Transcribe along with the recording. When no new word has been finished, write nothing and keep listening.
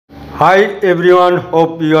Hi everyone,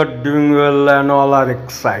 hope you are doing well and all are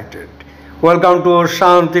excited. Welcome to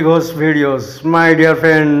Shanti Ghosh videos. My dear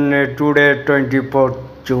friend, today 24th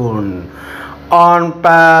June,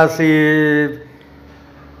 Onpassive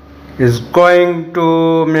is going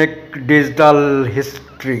to make digital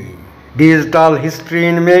history. Digital history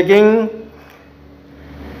in making.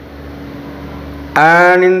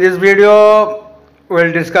 And in this video,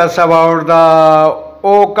 we'll discuss about the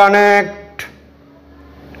O-Connect,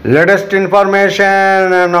 latest information,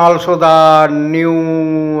 and also the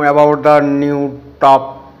new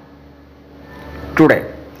top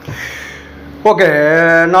today.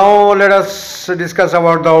 Okay, now let us discuss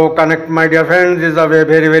about the Connect, my dear friends. This is a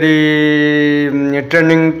very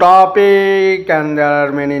trending topic, and there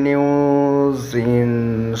are many news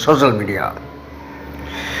in social media.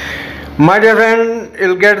 My dear friend,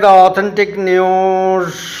 you'll get the authentic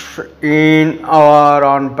news in our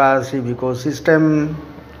Onpassive ecosystem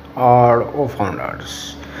or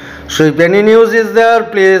founders. So if any news is there,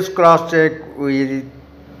 please cross check with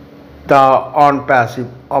the Onpassive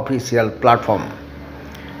official platform,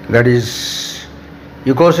 that is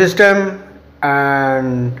ecosystem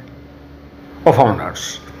and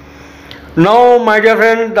founders. Now my dear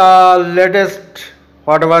friend, the latest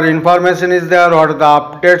whatever information is there or the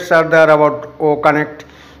updates are there about O-Connect.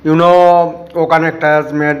 You know, O-Connect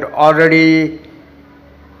has already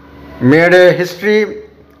made a history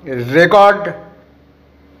record.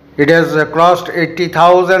 It has crossed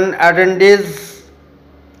 80,000 attendees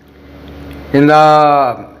in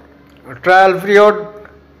the trial period,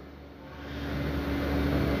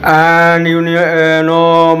 and you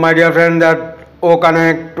know, my dear friend, that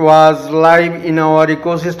O-Connect was live in our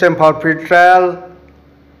ecosystem for free trial,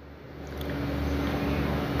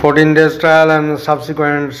 14 days trial and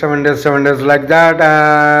subsequent 7 days like that,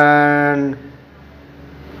 and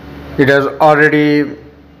it has already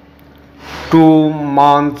 2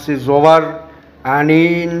 months is over, and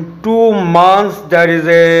in 2 months there is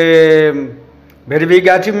a very big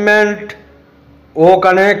achievement.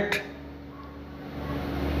 O-Connect,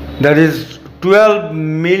 that is 12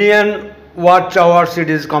 million watch hours it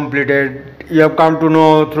is completed. You have come to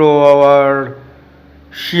know through our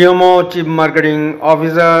CMO, Chief Marketing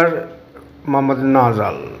Officer, Mohammed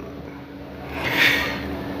Nazal.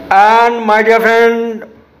 And my dear friend,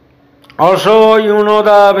 also you know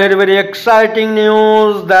the very exciting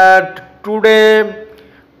news that today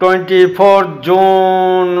 24th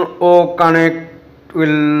June O-Connect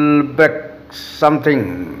will break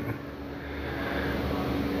something,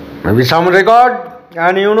 maybe some record.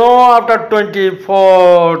 And you know, after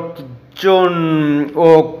 24th June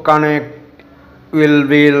O-Connect will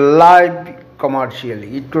be live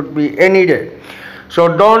commercially. It could be any day. So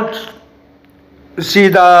don't see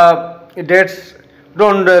the dates.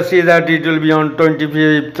 Don't see that it will be on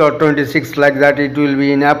 25th or 26th like that. It will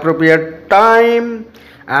be in appropriate time,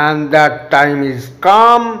 and that time is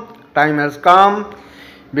come. Time has come,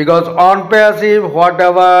 because Onpassive,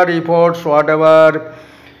 whatever reports, whatever,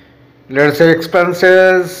 let's say,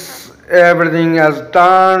 expenses, everything has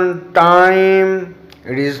done. Time.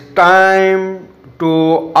 It is time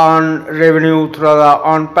to earn revenue through the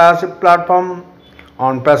Onpassive platform,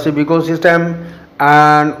 Onpassive ecosystem,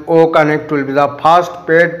 and O-Connect will be the first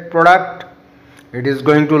paid product. It is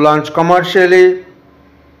going to launch commercially,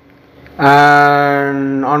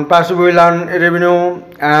 and Onpassive will earn revenue,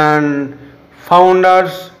 and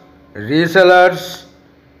founders, resellers,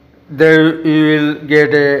 they will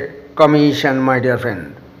get a commission, my dear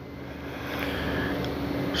friend.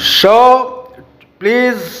 So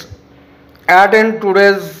please attend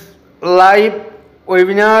today's live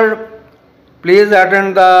webinar. Please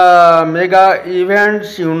attend the mega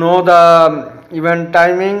events. You know the event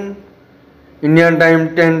timing, Indian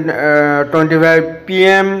time 10:25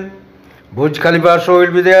 p.m. Burj Khalifa show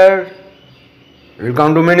will be there. We'll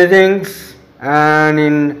come to many things, and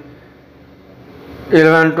in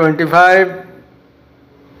 11:25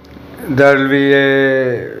 there will be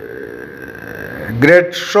a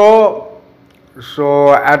great show.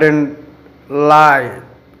 So attend live.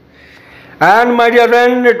 And my dear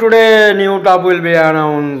friend, today new top will be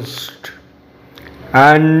announced,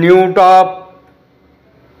 and new top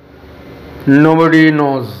nobody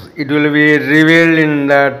knows. It will be revealed in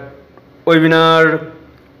that webinar,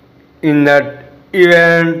 in that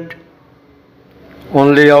event.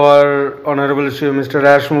 Only our Honorable CEO Mr.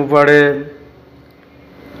 MUFAREH,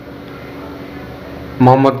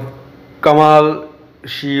 Mohammed Kamal,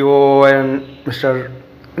 CEO, and Mr.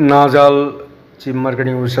 Nazal, Chief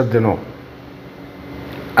Marketing Officer, they know,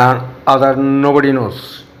 and other nobody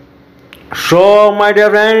knows. So my dear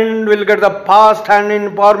friend, will get the first hand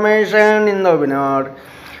information in the webinar.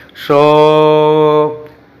 So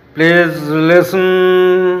please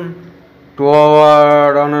listen to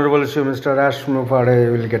our honorable Chief Mr.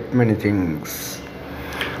 MUFAREH. Will get many things.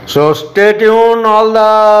 So stay tuned. All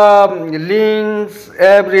the links,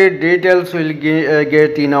 every details will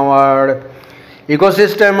get in our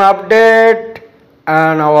ecosystem update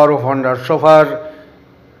and our founder. So far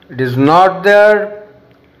it is not there.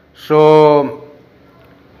 So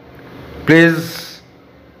please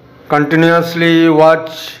continuously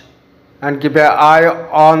watch and keep an eye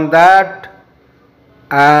on that,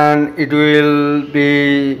 and it will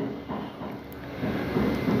be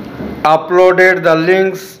uploaded the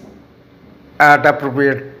links at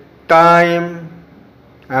appropriate time,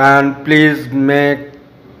 and please make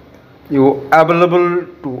you available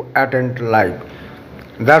to attend live.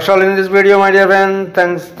 That's all in this video, my dear friend.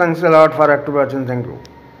 Thanks a lot for active watching. Thank you.